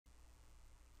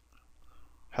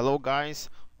Hello guys,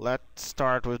 let's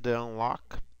start with the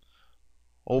unlock.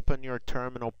 Open your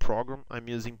terminal program. I'm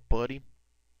using PuTTY.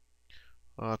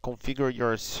 Configure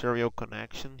your serial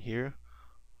connection here.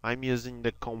 I'm using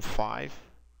the COM5.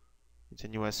 It's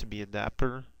an USB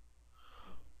adapter.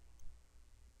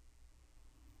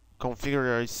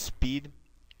 Configure your speed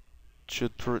to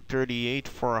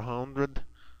 38400.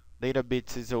 Data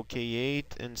bits is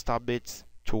OK8 and stop bits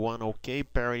to 1 OK.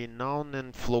 Parity none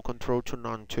and flow control to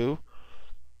none too.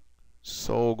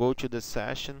 So go to the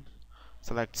session,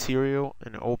 select serial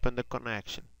and open the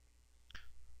connection.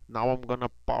 Now I'm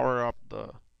gonna power up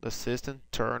the system,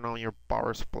 turn on your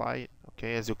power supply.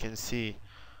 Okay, as you can see,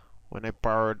 when I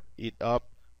powered it up,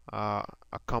 a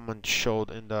command showed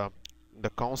in the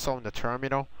console, in the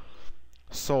terminal.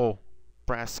 So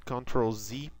press Ctrl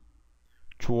Z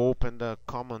to open the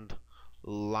command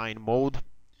line mode.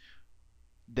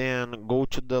 Then go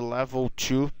to the level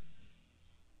 2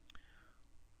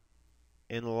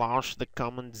 and launch the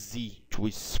command Z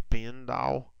to spin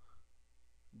down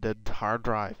the hard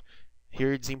drive.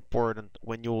 Here it's important,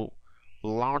 when you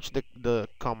launch the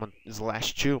command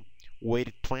 /2,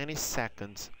 wait 20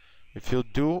 seconds. If you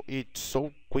do it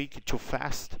so quick, too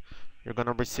fast, you're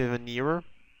gonna receive an error.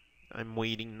 I'm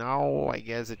waiting now, I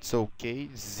guess it's okay.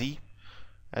 Z.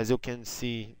 As you can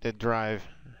see, the drive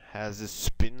has a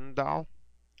spin down.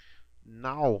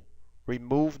 Now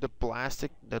remove the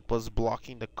plastic that was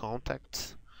blocking the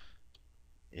contacts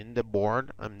in the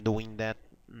board. I'm doing that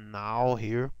now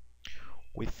here,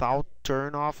 without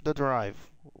turn off the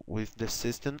drive, with the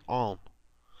system on.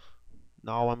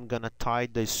 Now I'm gonna tie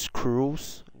the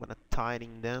screws. I'm gonna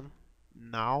tighten them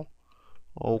now.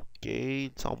 Okay,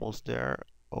 it's almost there.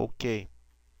 Okay,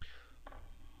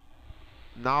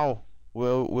 now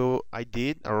I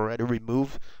did already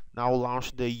remove. Now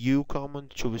launch the U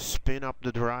command to spin up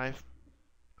the drive,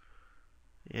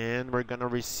 and we're gonna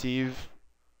receive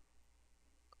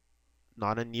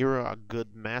not an error, a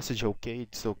good message. Okay,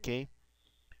 it's okay.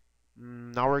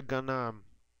 Now we're gonna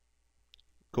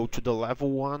go to the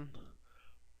level 1,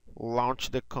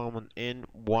 launch the command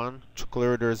N1 to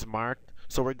clear the smart.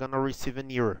 So we're gonna receive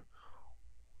an error.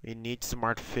 It needs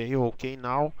smart fail. Okay,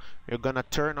 now you're gonna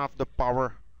turn off the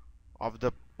power of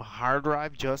the hard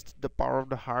drive, just the power of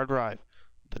the hard drive.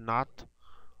 Do not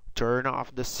turn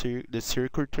off the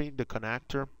circuitry, the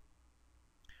connector.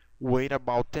 Wait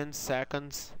about 10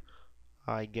 seconds.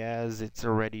 I guess it's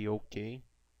already okay.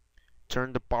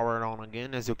 Turn the power on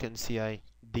again. As you can see, I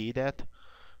did that.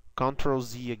 Ctrl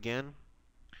Z again,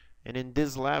 and in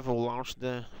this level launch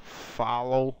the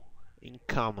follow in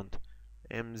command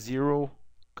M0,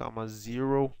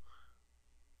 0.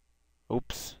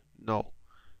 Oops, no.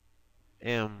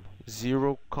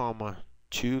 M0,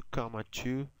 2,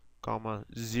 2, 0,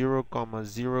 0,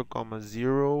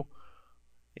 0,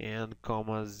 and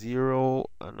 0,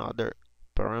 another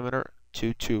parameter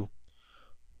 22.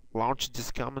 Launch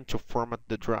this command to format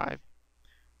the drive.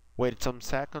 Wait some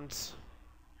seconds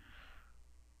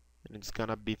and it's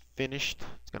gonna be finished.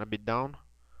 It's gonna be done.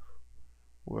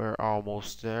 We're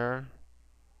almost there.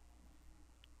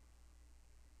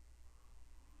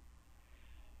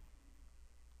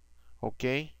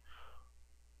 Okay,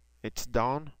 it's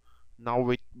done. Now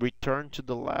we return to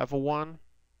the level 1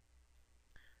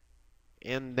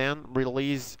 and then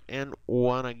release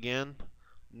N1 again.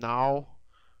 Now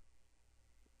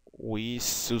we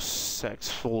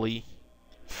successfully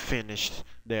finished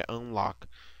the unlock.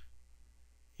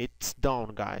 It's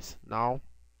done, guys. Now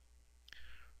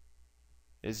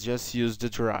it's just use the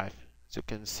drive, as you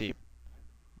can see.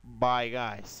 Bye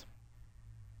guys.